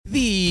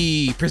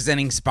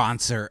presenting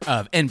sponsor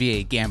of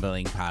NBA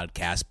Gambling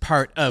Podcast,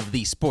 part of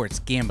the Sports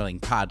Gambling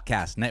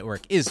Podcast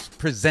Network, is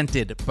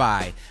presented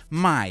by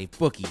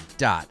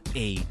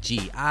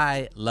MyBookie.ag.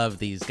 I love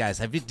these guys.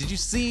 Did you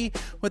see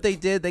what they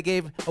did? They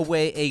gave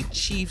away a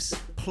Chiefs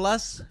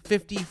plus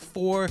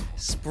 54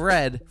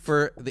 spread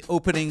for the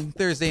opening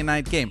Thursday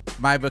night game.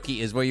 MyBookie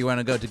is where you want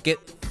to go to get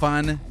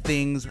fun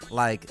things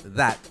like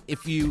that.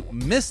 If you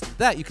missed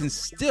that, you can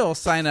still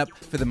sign up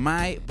for the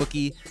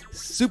MyBookie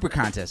Super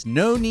Contest.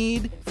 No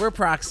need for a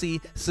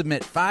proxy.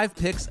 Submit 5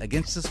 picks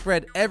against the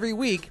spread every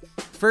week.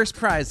 First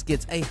prize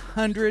gets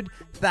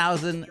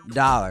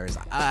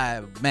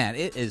 $100,000. Man,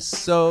 it is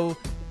so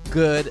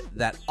good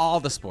that all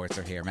the sports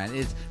are here, man.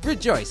 It's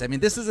rejoice. I mean,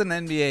 this is an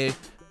NBA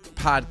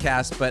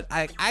podcast, but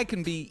I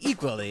can be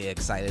equally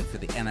excited for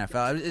the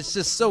NFL. It's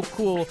just so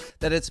cool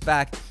that it's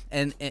back,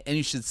 and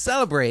you should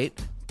celebrate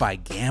by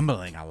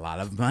gambling a lot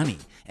of money.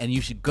 And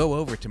you should go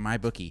over to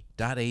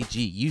mybookie.ag,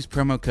 use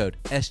promo code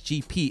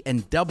SGP,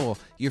 and double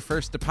your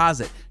first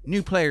deposit.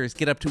 New players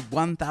get up to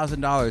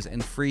 $1,000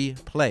 in free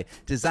play,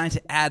 designed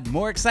to add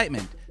more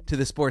excitement to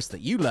the sports that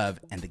you love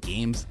and the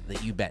games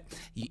that you bet.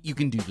 You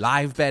can do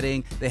live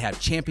betting. They have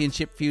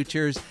championship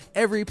futures.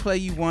 Every play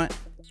you want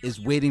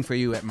is waiting for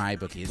you at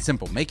MyBookie. It's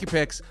simple. Make your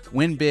picks,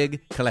 win big,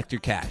 collect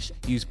your cash.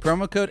 Use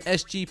promo code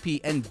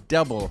SGP and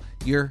double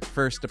your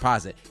first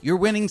deposit. Your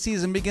winning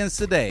season begins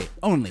today,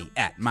 only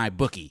at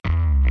MyBookie.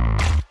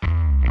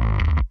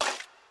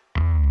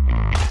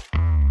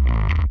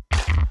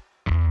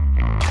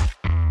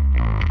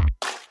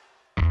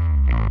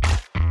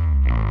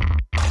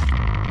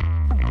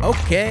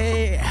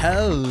 Okay,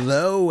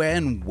 hello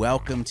and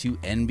welcome to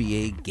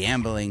NBA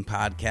Gambling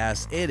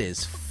Podcast. It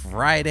is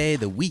Friday.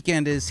 The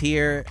weekend is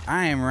here.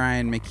 I am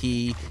Ryan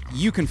McKee.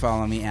 You can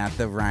follow me at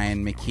the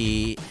Ryan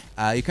McKee.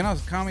 You can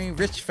also call me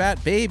Rich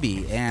Fat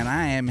Baby. And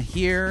I am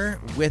here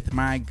with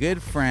my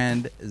good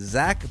friend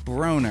Zach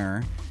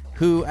Broner,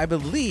 who I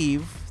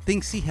believe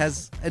thinks he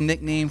has a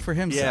nickname for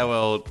himself. Yeah,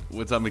 well,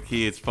 what's up,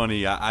 McKee? It's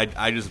funny.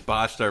 I just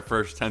botched our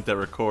first attempt at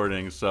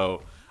recording,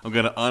 so I'm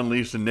going to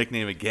unleash the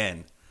nickname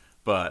again.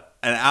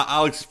 And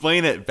I'll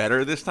explain it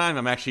better this time.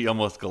 I'm actually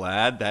almost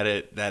glad that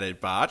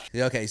it botched.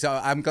 Okay, so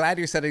I'm glad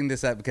you're setting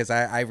this up because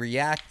I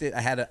reacted.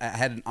 I had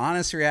an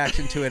honest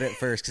reaction to it at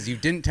first because you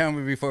didn't tell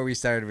me before we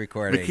started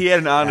recording. He had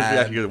an honest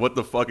reaction. He goes, "What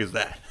the fuck is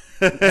that?"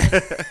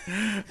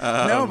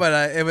 No,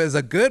 but it was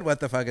a good. What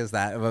the fuck is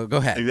that? Well, go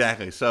ahead.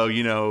 Exactly. So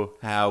you know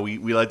how we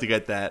like to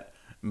get that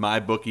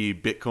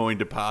MyBookie Bitcoin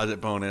deposit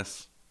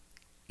bonus.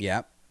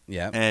 Yep.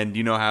 And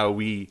you know how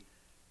we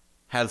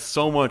have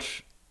so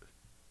much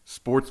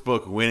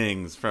sportsbook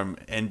winnings from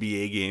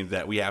NBA games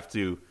that we have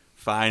to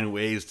find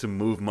ways to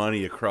move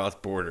money across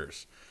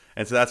borders.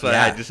 And so that's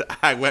why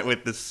I went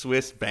with the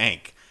Swiss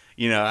bank.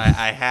 You know,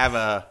 I have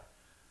I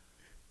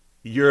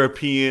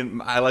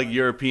like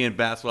European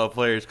basketball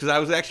players because I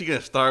was actually going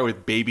to start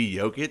with Baby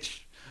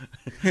Jokic.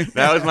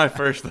 That was my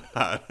first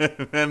thought.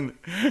 and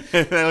then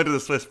I went to the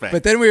Swiss bank.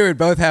 But then we would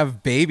both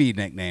have baby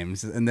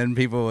nicknames, and then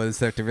people would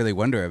start to really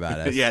wonder about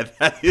us. Yeah,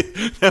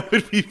 that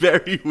would be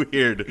very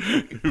weird.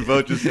 We're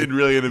both just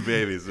really into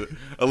babies,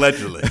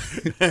 allegedly.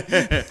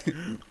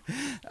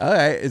 All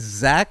right,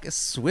 Zach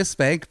Swiss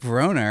Bank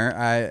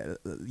Broner.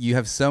 You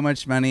have so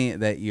much money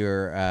that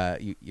you're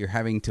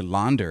having to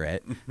launder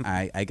it.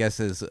 I guess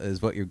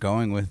is what you're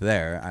going with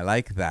there. I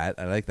like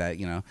that.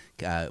 You know,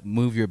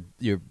 move your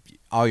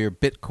all your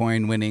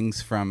Bitcoin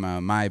winnings from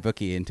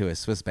MyBookie into a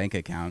Swiss bank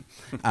account.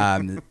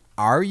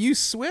 Are you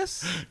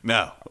Swiss?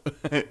 No,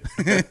 not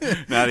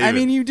even. I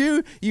mean, you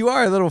do. You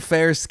are a little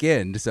fair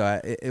skinned. So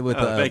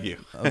thank you.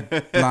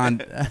 A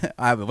blonde. It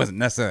wasn't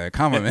necessarily a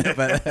compliment,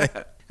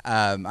 but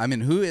I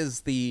mean, who is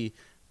the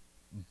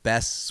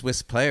best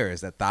Swiss player?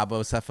 Is that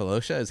Thabo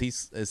Sefolosha?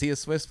 Is he a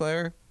Swiss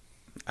player?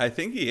 I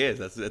think he is.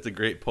 That's a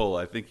great pull.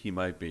 I think he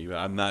might be, but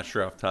I'm not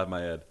sure off the top of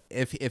my head.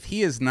 If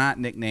he is not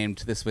nicknamed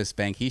the Swiss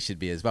Bank, he should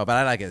be as well. But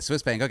I like it.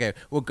 Swiss Bank. Okay,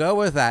 we'll go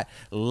with that.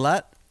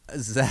 Let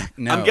Zach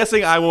know. I'm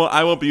guessing I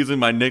won't be using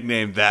my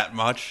nickname that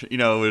much. You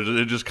know,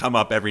 it'll just come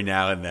up every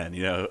now and then.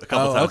 You know, a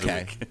couple times a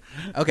week.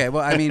 Okay.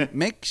 Well, I mean,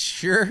 make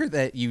sure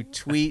that you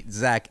tweet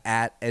Zach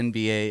at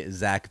NBA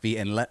Zach B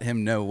and let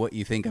him know what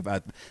you think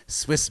about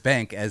Swiss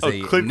Bank as a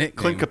nickname.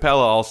 Clint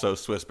Capella, also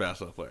Swiss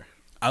basketball player.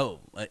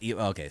 Oh,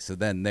 okay. So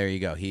then there you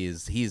go.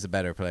 He's a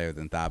better player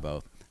than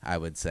Thabo, I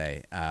would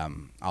say.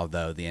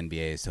 Although the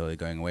NBA is totally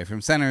going away from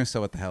center,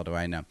 so what the hell do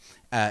I know?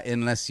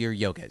 Unless you're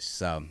Jokic.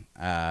 So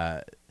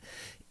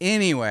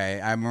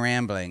anyway, I'm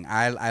rambling.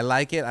 I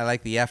like it. I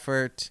like the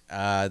effort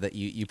that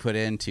you put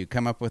in to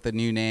come up with a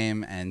new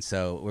name, and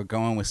so we're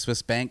going with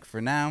Swiss Bank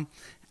for now.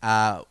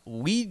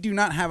 We do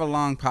not have a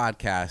long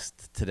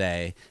podcast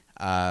today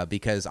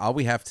because all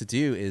we have to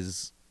do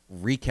is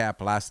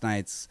recap last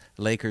night's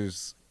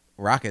Lakers-Rockets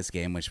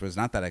game, which was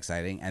not that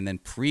exciting, and then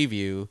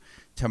preview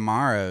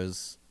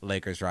tomorrow's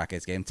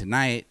Lakers-Rockets game.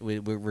 Tonight,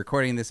 we're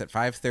recording this at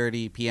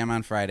 5:30 p.m.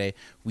 on Friday.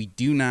 We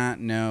do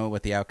not know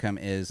what the outcome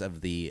is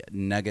of the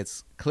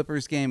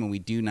Nuggets-Clippers game, and we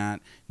do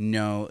not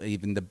know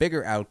even the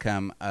bigger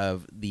outcome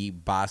of the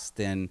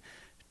Boston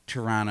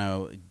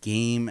Toronto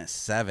Game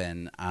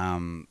 7.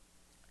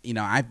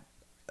 I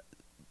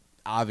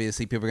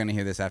obviously people are going to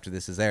hear this after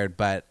this is aired,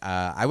 but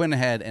I went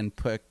ahead and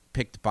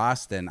picked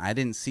Boston. I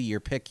didn't see your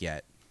pick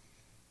yet.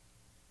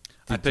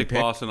 I picked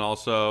Boston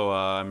also.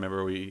 I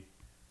remember we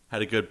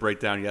had a good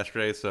breakdown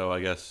yesterday, so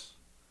I guess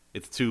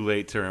it's too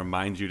late to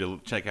remind you to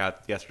check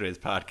out yesterday's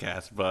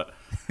podcast. But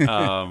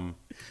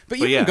but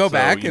you can go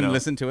back and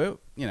listen to it.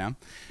 Yeah,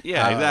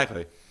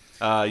 exactly.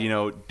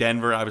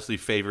 Denver obviously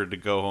favored to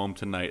go home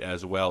tonight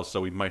as well,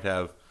 so we might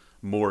have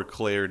more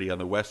clarity on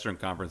the Western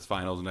Conference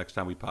Finals next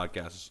time we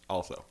podcast.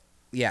 Also,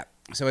 yeah.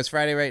 So it's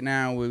Friday right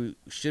now. We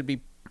should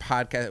be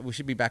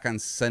back on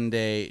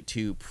Sunday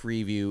to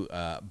preview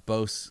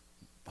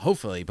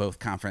hopefully both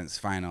conference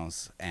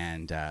finals,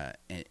 and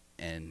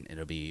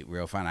it'll be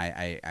real fun.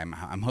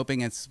 I'm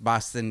hoping it's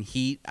Boston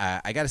Heat.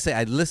 I got to say,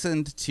 I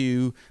listened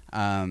to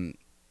the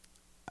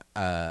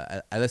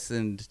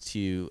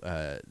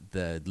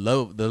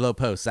Low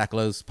Post, Zach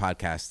Lowe's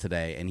podcast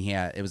today, and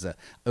it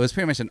was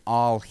pretty much an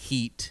all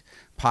Heat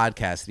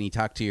podcast, and he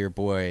talked to your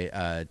boy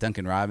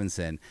Duncan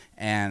Robinson,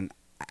 and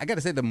I got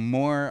to say, the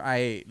more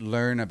I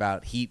learn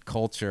about Heat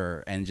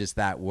culture and just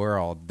that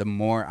world, the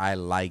more I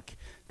like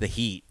the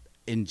Heat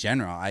in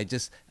general. I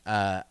just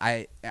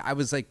I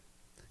was like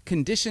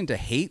conditioned to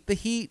hate the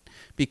Heat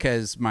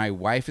because my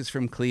wife is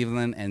from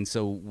Cleveland, and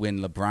so when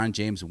LeBron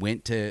James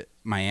went to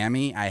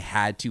Miami, I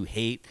had to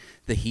hate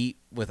the Heat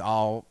with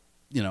all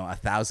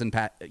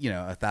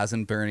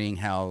 1,000 burning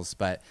hells.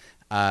 But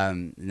now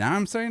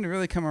I'm starting to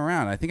really come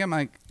around. I think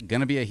I'm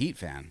gonna be a Heat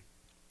fan.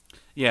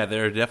 Yeah,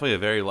 they're definitely a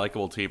very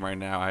likable team right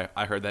now.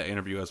 I heard that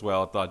interview as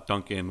well. I thought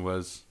Duncan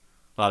was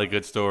a lot of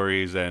good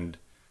stories, and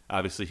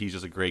obviously he's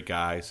just a great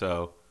guy.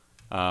 So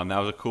that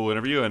was a cool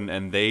interview,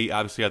 and they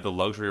obviously have the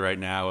luxury right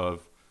now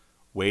of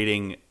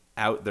waiting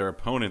out their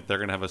opponent. They're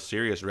going to have a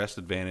serious rest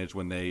advantage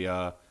when they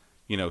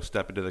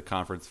step into the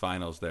conference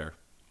finals there.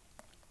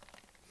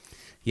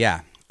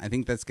 Yeah, I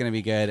think that's going to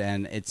be good,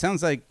 and it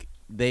sounds like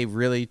they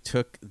really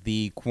took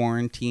the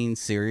quarantine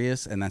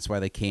serious, and that's why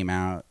they came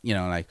out,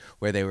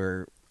 where they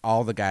were –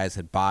 all the guys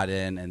had bought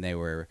in, and they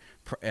were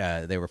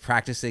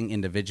practicing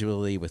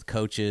individually with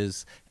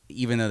coaches,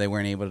 even though they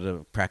weren't able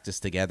to practice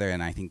together.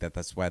 And I think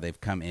that's why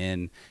they've come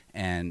in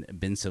and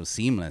been so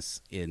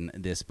seamless in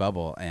this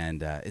bubble.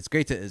 And it's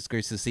great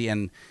to see.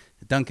 And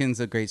Duncan's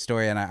a great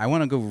story. And I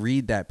want to go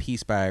read that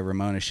piece by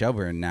Ramona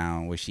Shelburne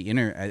now, where she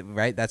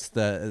right. That's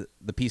the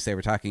piece they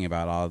were talking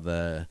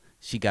about.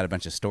 She got a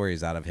bunch of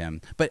stories out of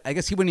him, but I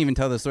guess he wouldn't even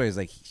tell the stories.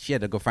 Like, she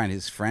had to go find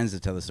his friends to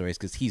tell the stories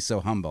because he's so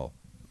humble.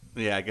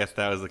 Yeah, I guess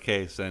that was the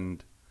case.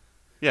 And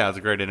yeah, it was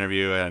a great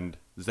interview, and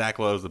Zach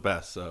Lowe's the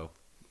best. So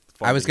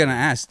I was going to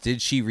ask, did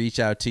she reach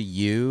out to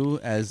you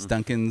as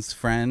Duncan's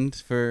friend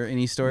for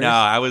any stories? No,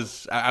 I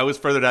was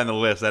further down the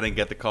list. I didn't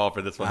get the call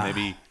for this one.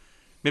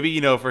 Maybe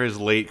for his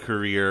late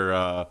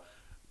career,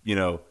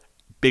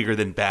 bigger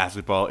than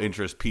basketball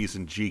interest piece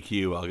in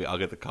GQ, I'll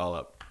get the call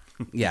up.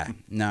 Yeah,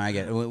 no, I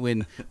get it.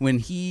 When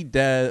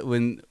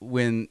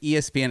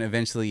ESPN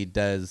eventually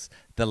does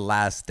The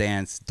Last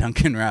Dance,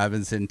 Duncan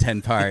Robinson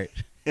 10-part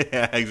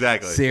yeah,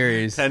 exactly.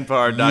 series,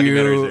 10-part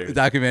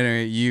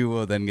documentary, you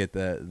will then get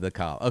the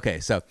call. Okay,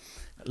 so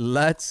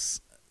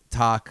let's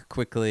talk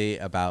quickly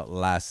about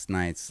last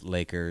night's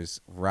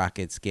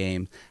Lakers-Rockets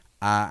game.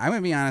 I'm going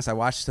to be honest, I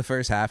watched the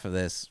first half of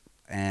this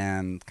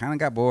and kind of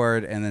got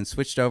bored, and then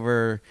switched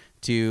over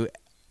to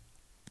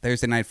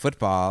Thursday Night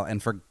Football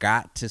and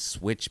forgot to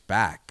switch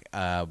back,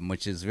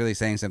 which is really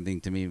saying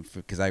something to me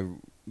because I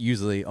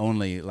usually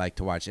only like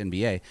to watch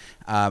NBA.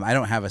 I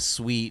don't have a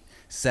sweet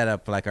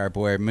setup like our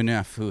boy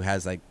Munaf, who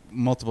has like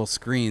multiple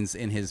screens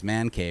in his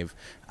man cave.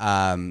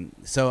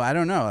 So I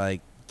don't know.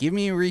 Like, give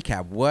me a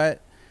recap.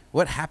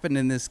 What happened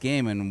in this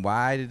game, and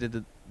why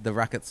did the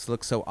Rockets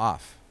look so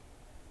off?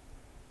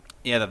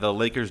 Yeah, the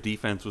Lakers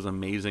defense was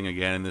amazing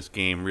again in this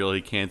game.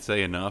 Really can't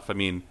say enough. I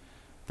mean,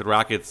 the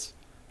Rockets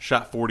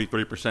shot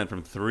 43%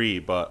 from three,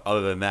 but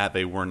other than that,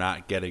 they were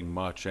not getting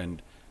much. And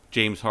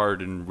James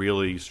Harden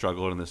really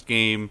struggled in this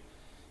game.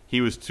 He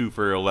was 2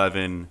 for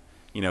 11.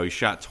 He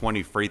shot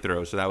 20 free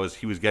throws, so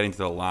he was getting to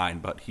the line,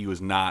 but he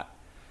was not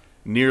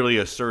nearly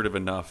assertive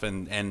enough.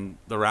 And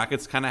the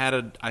Rockets kind of had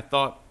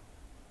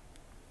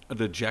a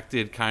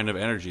dejected kind of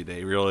energy.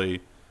 They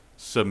really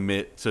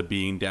submit to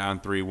being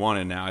down 3-1,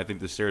 and now I think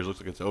the series looks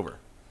like it's over.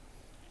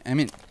 I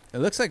mean, it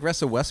looks like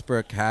Russell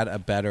Westbrook had a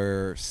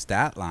better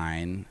stat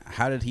line.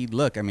 How did he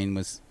look? I mean,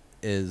 was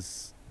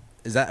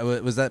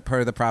that part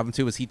of the problem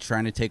too? Was he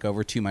trying to take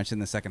over too much in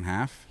the second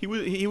half?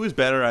 He was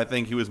better. I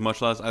think he was much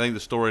less. I think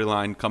the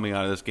storyline coming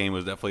out of this game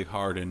was definitely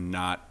Harden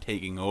not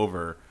taking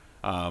over.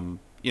 I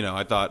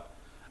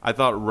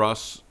thought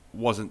Russ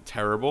wasn't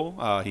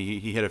terrible.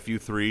 He hit a few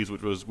threes,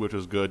 which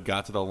was good.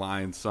 Got to the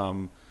line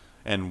some,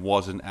 and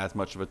wasn't as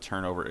much of a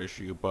turnover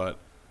issue, but.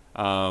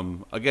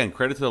 Again,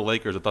 credit to the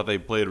Lakers. I thought they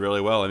played really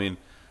well. I mean,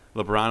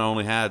 LeBron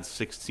only had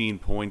 16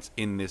 points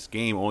in this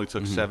game, only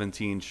took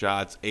 17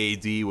 shots.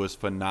 AD was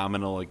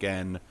phenomenal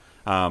again.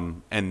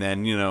 And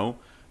then,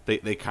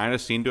 they kind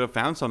of seem to have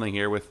found something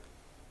here with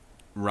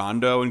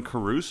Rondo and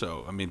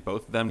Caruso. I mean,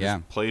 both of them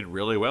just played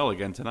really well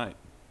again tonight.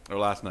 Or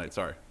last night,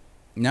 sorry.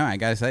 No, I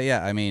got to say,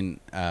 I mean,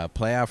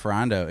 playoff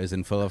Rondo is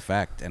in full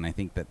effect, and I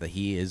think that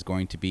he is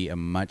going to be a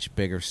much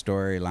bigger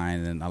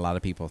storyline than a lot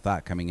of people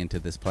thought coming into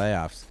this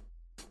playoffs.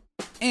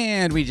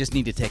 And we just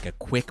need to take a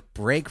quick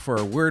break for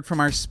a word from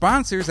our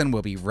sponsors, and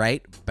we'll be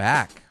right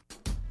back.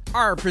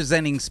 Our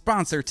presenting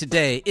sponsor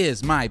today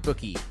is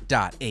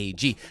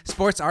MyBookie.ag.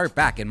 Sports are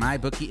back, and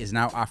MyBookie is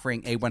now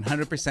offering a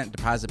 100%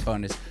 deposit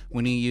bonus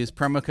when you use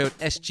promo code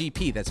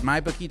SGP. That's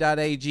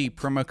MyBookie.ag,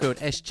 promo code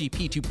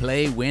SGP to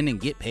play, win,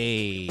 and get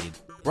paid.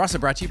 We're also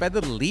brought to you by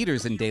the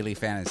leaders in daily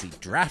fantasy,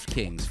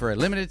 DraftKings. For a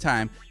limited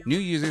time, new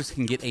users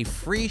can get a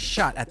free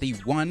shot at the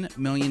 $1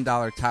 million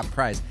top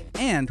prize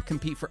and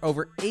compete for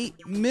over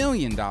 $8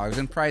 million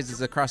in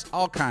prizes across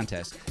all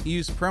contests.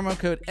 Use promo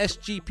code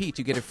SGP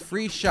to get a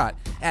free shot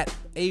at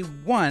a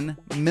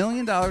 $1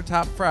 million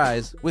top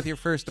prize with your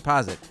first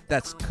deposit.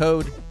 That's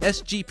code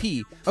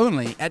SGP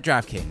only at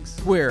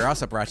DraftKings. We're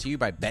also brought to you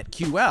by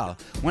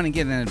BetQL. Want to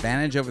get an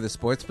advantage over the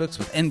sportsbooks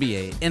with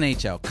NBA,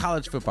 NHL,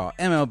 college football,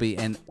 MLB,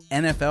 and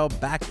NFL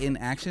back in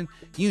action?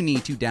 You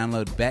need to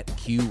download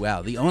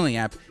BetQL, the only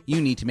app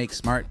you need to make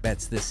smart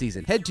bets this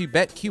season. Head to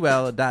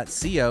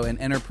betql.co and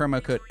enter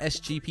promo code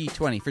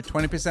SGP20 for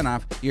 20%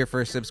 off your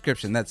first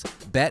subscription. That's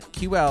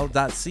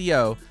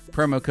betql.co,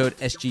 promo code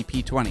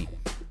SGP20.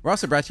 We're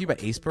also brought to you by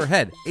Ace Per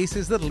Head. Ace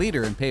is the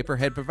leader in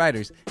pay-per-head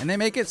providers, and they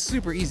make it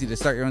super easy to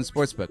start your own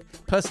sportsbook.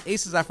 Plus,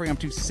 Ace is offering up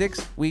to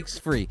 6 weeks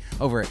free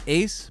over at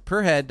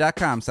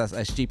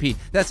aceperhead.com/SGP.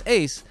 That's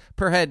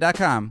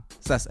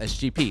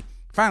aceperhead.com/SGP.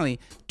 Finally,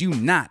 do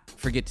not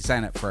forget to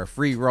sign up for our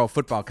free roll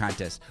football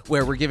contest,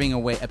 where we're giving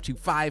away up to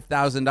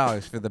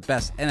 $5,000 for the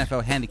best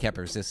NFL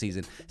handicappers this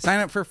season.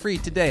 Sign up for free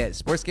today at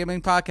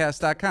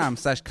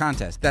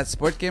sportsgamblingpodcast.com/contest. That's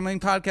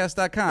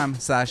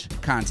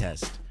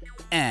sportsgamblingpodcast.com/contest.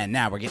 And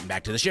now we're getting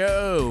back to the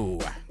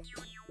show.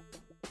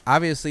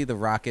 Obviously, the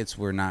Rockets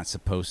were not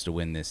supposed to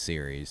win this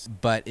series,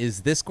 but is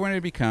this going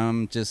to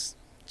become just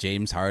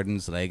James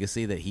Harden's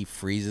legacy that he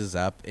freezes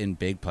up in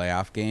big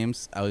playoff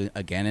games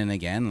again and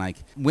again? Like,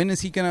 when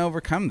is he going to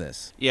overcome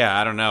this? Yeah,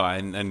 I don't know.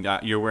 And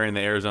you're wearing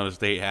the Arizona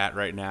State hat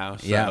right now,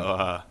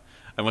 so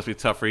it must be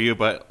tough for you.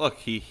 But look,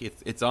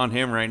 it's on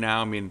him right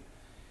now. I mean,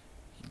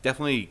 he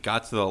definitely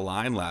got to the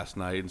line last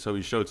night, and so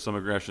he showed some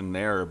aggression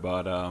there.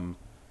 But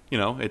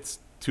it's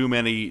too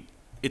many.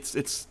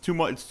 It's too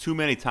much. It's too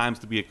many times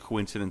to be a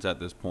coincidence at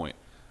this point.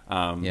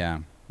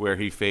 Where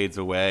he fades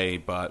away.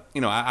 But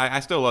I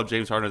still love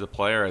James Harden as a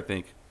player. I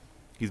think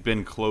he's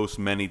been close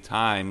many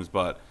times.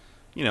 But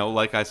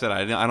like I said,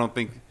 I don't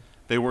think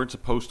they weren't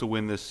supposed to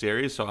win this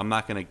series, so I'm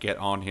not going to get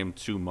on him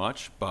too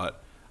much.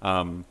 But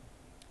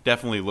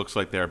definitely looks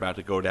like they're about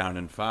to go down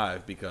in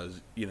 5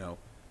 because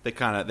they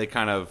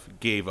kind of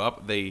gave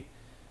up. They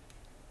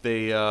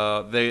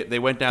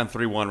went down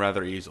 3-1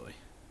 rather easily.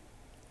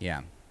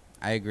 Yeah,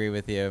 I agree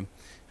with you.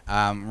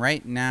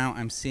 Right now,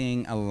 I'm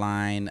seeing a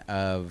line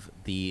of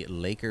the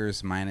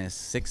Lakers minus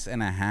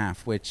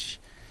 6.5, which,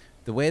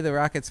 the way the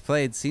Rockets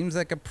played, seems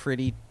like a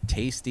pretty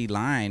tasty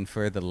line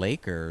for the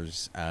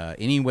Lakers.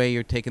 Anyway,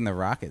 you're taking the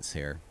Rockets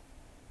here.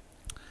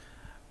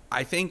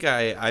 I think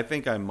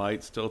I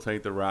might still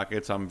take the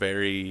Rockets. I'm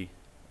very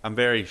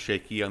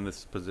shaky on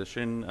this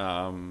position.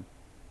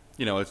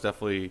 It's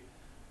definitely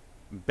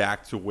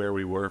back to where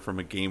we were from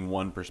a game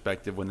 1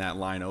 perspective when that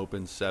line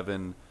opened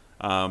 7.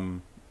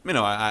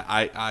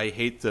 I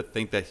hate to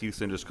think that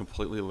Houston just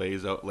completely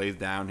lays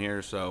down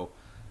here, so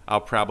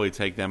I'll probably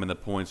take them in the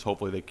points.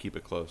 Hopefully they keep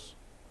it close.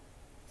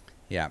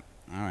 Yeah.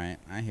 All right.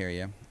 I hear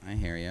you.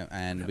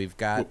 And we've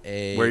got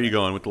Where are you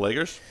going, with the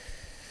Lakers?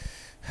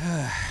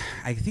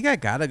 I think I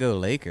got to go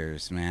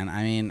Lakers, man.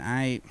 I mean,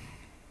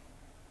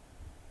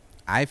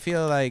 I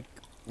feel like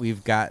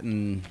we've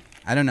gotten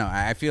 – I don't know.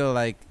 I feel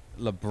like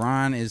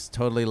LeBron is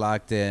totally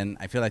locked in.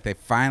 I feel like they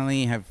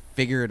finally have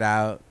figured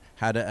out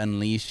how to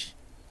unleash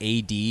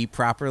AD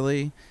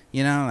properly.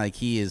 Like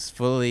he is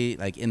fully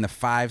like in the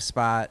 5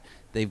 spot.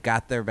 They've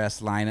got their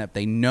best lineup.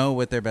 They know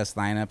what their best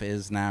lineup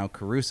is now.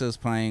 Caruso's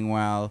playing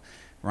well.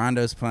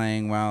 Rondo's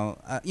playing well.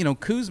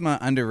 Kuzma,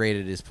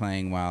 underrated, is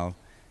playing well.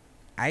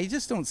 I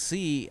just don't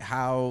see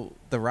how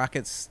the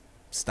Rockets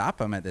stop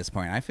them at this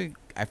point. I think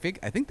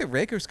the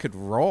Lakers could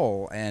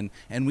roll, and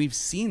we've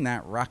seen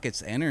that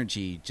Rockets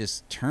energy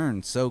just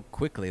turn so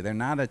quickly. They're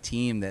not a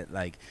team that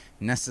like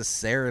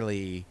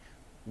necessarily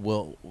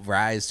will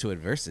rise to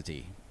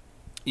adversity.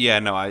 Yeah,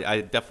 no, I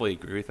definitely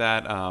agree with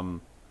that.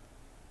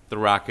 The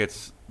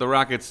Rockets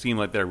seem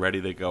like they're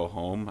ready to go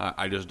home.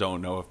 I just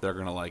don't know if they're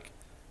gonna like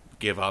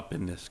give up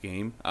in this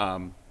game.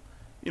 I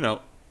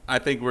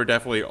think we're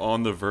definitely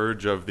on the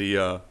verge of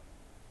the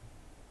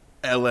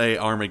LA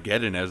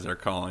Armageddon, as they're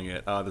calling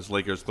it, this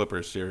Lakers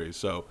Clippers series.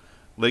 So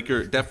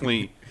Laker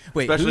definitely.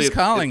 Wait, who's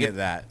calling it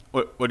that?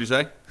 What'd you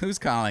say? Who's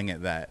calling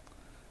it that?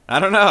 I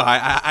don't know.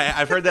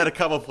 I've heard that a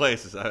couple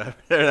places. I've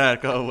heard that a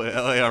couple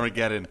LA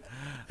Armageddon.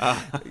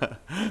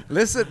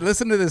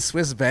 Listen to the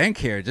Swiss bank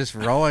here, just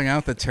rolling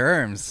out the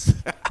terms.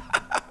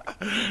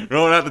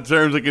 Rolling out the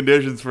terms and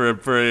conditions for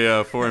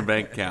a foreign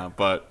bank account.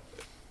 But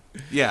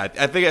Yeah,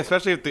 I think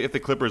especially if the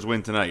Clippers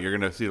win tonight, you're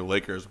going to see the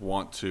Lakers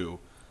want to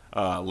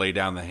lay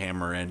down the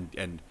hammer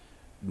and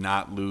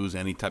not lose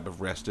any type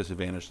of rest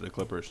disadvantage to the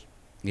Clippers.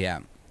 Yeah.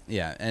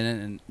 Yeah,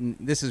 and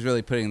this is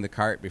really putting the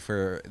cart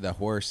before the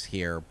horse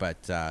here,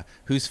 but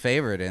who's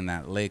favored in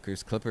that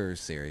Lakers-Clippers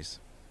series?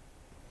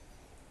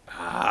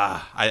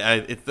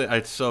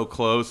 It's so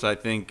close. I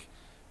think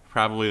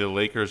probably the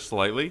Lakers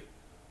slightly.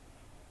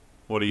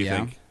 What do you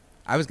think?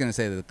 I was going to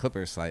say the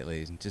Clippers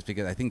slightly, just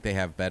because I think they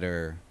have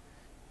better.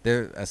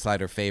 They're a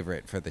slighter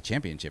favorite for the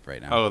championship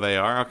right now. Oh, they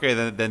are? Okay,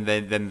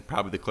 then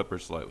probably the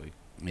Clippers slightly.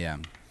 Yeah,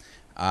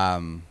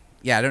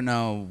 yeah. I don't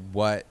know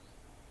what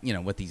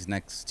these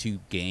next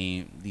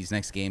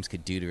games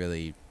could do to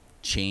really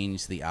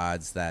change the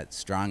odds that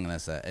strong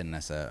unless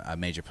a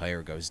major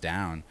player goes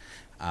down.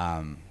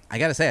 I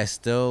gotta say, I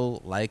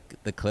still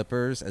like the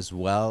Clippers as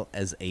well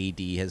as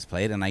AD has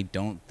played, and I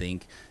don't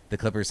think the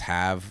Clippers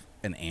have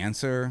an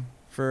answer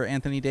for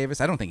Anthony Davis.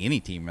 I don't think any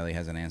team really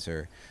has an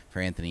answer for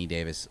Anthony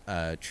Davis,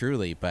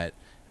 truly. But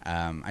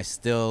I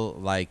still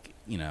like,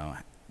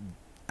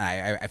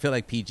 I feel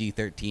like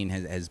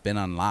PG-13 has been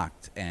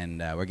unlocked, and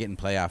we're getting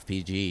playoff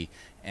PG.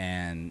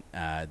 And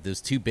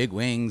those two big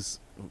wings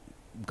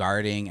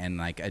guarding and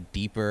like a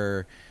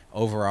deeper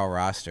overall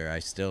roster, I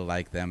still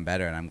like them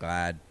better, and I'm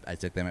glad I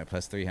took them at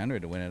plus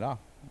 300 to win it all.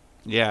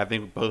 Yeah, I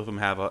think both of them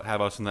have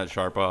us in that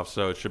sharp off,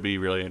 so it should be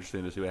really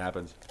interesting to see what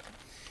happens.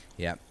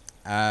 Yeah.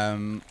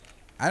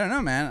 I don't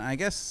know, man. I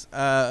guess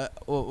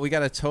we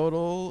got a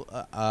total.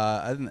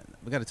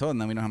 We got a total, and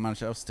then we don't have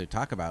much else to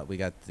talk about. We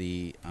got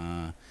the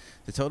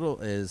total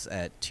is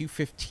at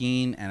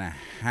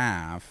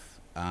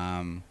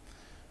 215.5.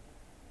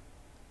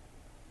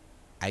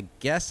 I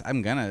guess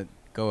I'm gonna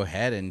go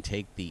ahead and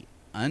take the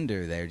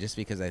under there, just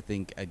because I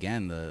think,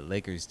 again, the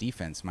Lakers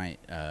defense might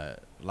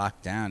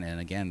lock down, and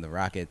again, the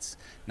Rockets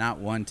not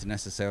one to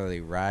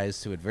necessarily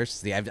rise to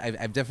adversity.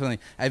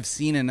 I've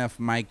seen enough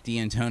Mike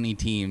D'Antoni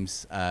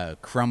teams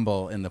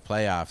crumble in the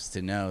playoffs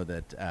to know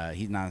that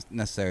he's not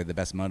necessarily the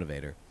best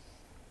motivator.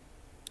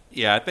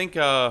 Yeah, I think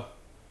I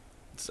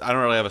don't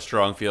really have a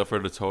strong feel for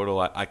the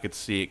total. I could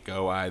see it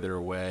go either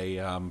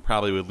way.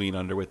 Probably would lean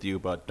under with you,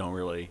 but don't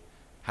really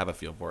have a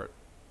feel for it.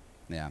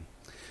 Yeah.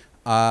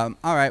 All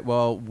right.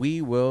 Well,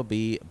 we will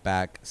be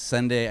back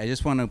Sunday. I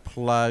just want to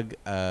plug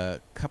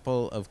a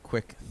couple of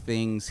quick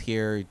things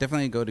here.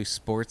 Definitely go to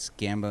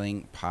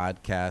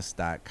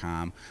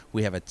sportsgamblingpodcast.com.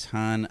 We have a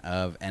ton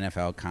of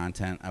NFL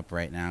content up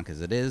right now because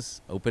it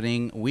is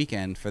opening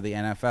weekend for the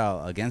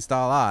NFL. Against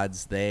all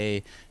odds,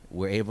 they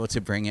were able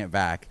to bring it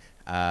back.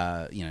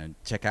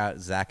 Check out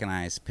Zach and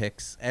I's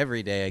picks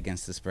every day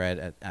against the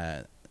spread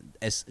at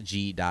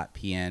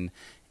sg.pn.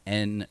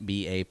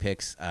 NBA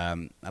picks.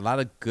 A lot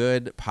of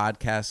good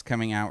podcasts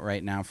coming out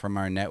right now from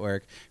our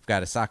network. We've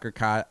got a soccer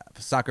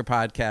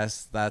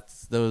podcast.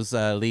 Those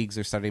leagues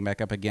are starting back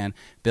up again.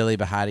 Billy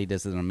Bahati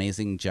does an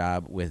amazing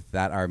job with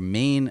that. Our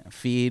main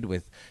feed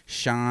with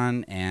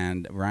Sean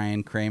and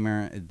Ryan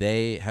Kramer,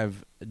 they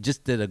have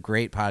just did a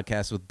great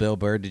podcast with Bill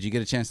Burr. Did you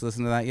get a chance to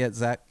listen to that yet,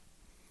 Zach?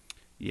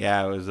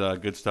 Yeah, it was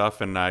good stuff,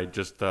 and I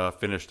just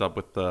finished up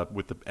with the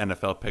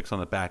NFL picks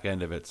on the back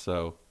end of it.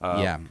 So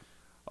yeah.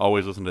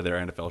 Always listen to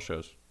their NFL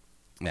shows.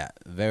 Yeah,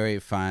 very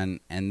fun.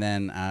 And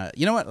then,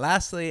 you know what?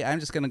 Lastly, I'm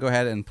just going to go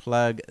ahead and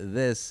plug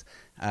this.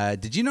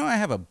 Did you know I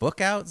have a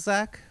book out,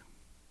 Zach?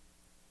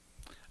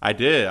 I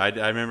did.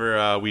 I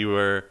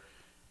remember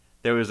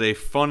there was a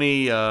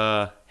funny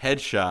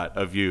headshot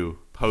of you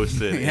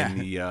posted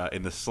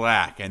in the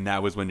Slack, and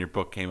that was when your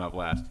book came up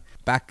last.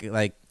 Back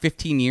like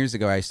 15 years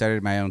ago, I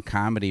started my own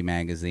comedy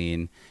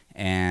magazine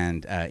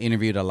and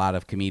interviewed a lot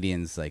of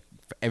comedians, like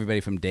everybody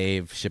from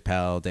Dave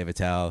Chappelle, Dave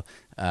Attell,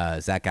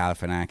 Zach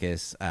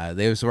Galifianakis.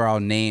 Those were all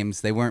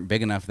names. They weren't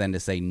big enough then to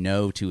say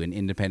no to an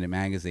independent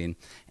magazine.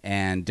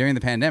 And during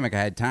the pandemic, I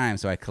had time,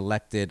 so I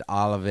collected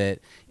all of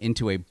it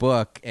into a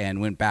book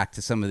and went back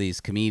to some of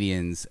these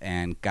comedians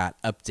and got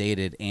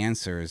updated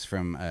answers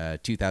from a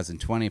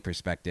 2020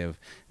 perspective,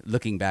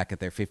 looking back at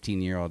their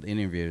 15-year-old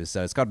interviews.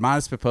 So it's called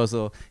Modest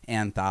Proposal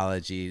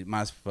Anthology.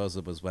 Modest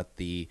Proposal was what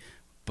the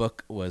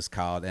book was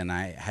called, and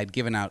I had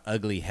given out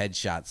ugly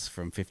headshots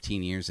from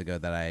 15 years ago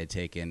that I had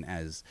taken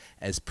as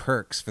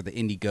perks for the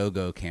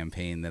Indiegogo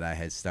campaign that I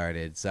had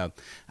started. So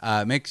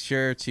make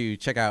sure to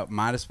check out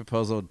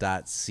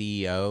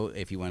modestproposal.co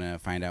if you want to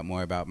find out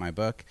more about my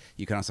book.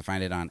 You can also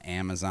find it on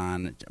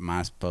Amazon,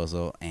 Modest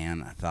Proposal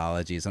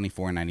Anthology. It's only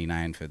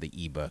 $4.99 for the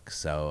ebook.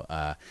 So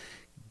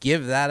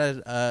give that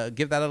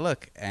a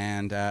look.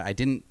 And I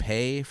didn't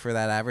pay for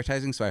that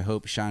advertising, so I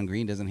hope Sean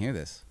Green doesn't hear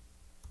this.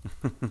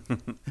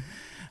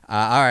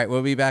 All right,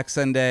 we'll be back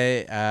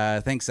Sunday.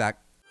 Thanks, Zach.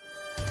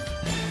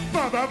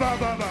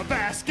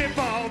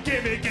 Basketball,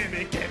 gimme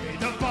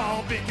the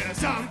ball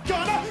because I'm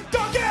gonna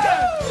dunk it.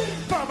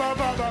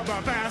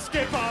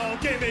 Basketball,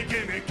 gimme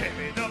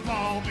the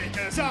ball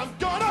because I'm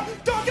gonna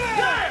dunk it.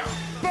 Yeah.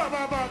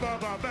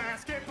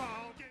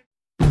 Basketball.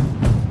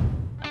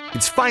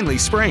 It's finally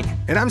spring,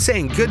 and I'm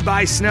saying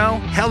goodbye snow,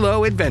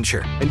 hello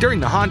adventure. And during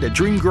the Honda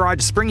Dream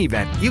Garage Spring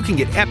Event, you can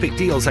get epic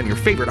deals on your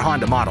favorite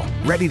Honda model.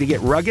 Ready to get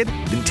rugged?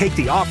 Then take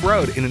the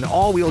off-road in an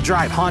all-wheel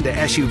drive Honda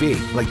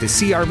SUV like the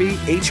CR-V,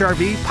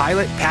 HR-V,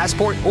 Pilot,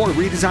 Passport, or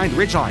redesigned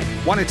Ridgeline.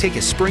 Want to take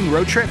a spring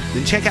road trip?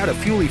 Then check out a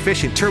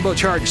fuel-efficient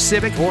turbocharged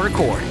Civic or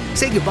Accord.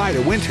 Say goodbye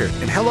to winter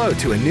and hello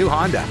to a new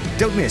Honda.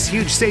 Don't miss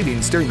huge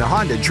savings during the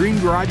Honda Dream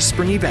Garage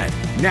Spring Event.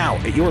 Now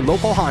at your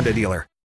local Honda dealer.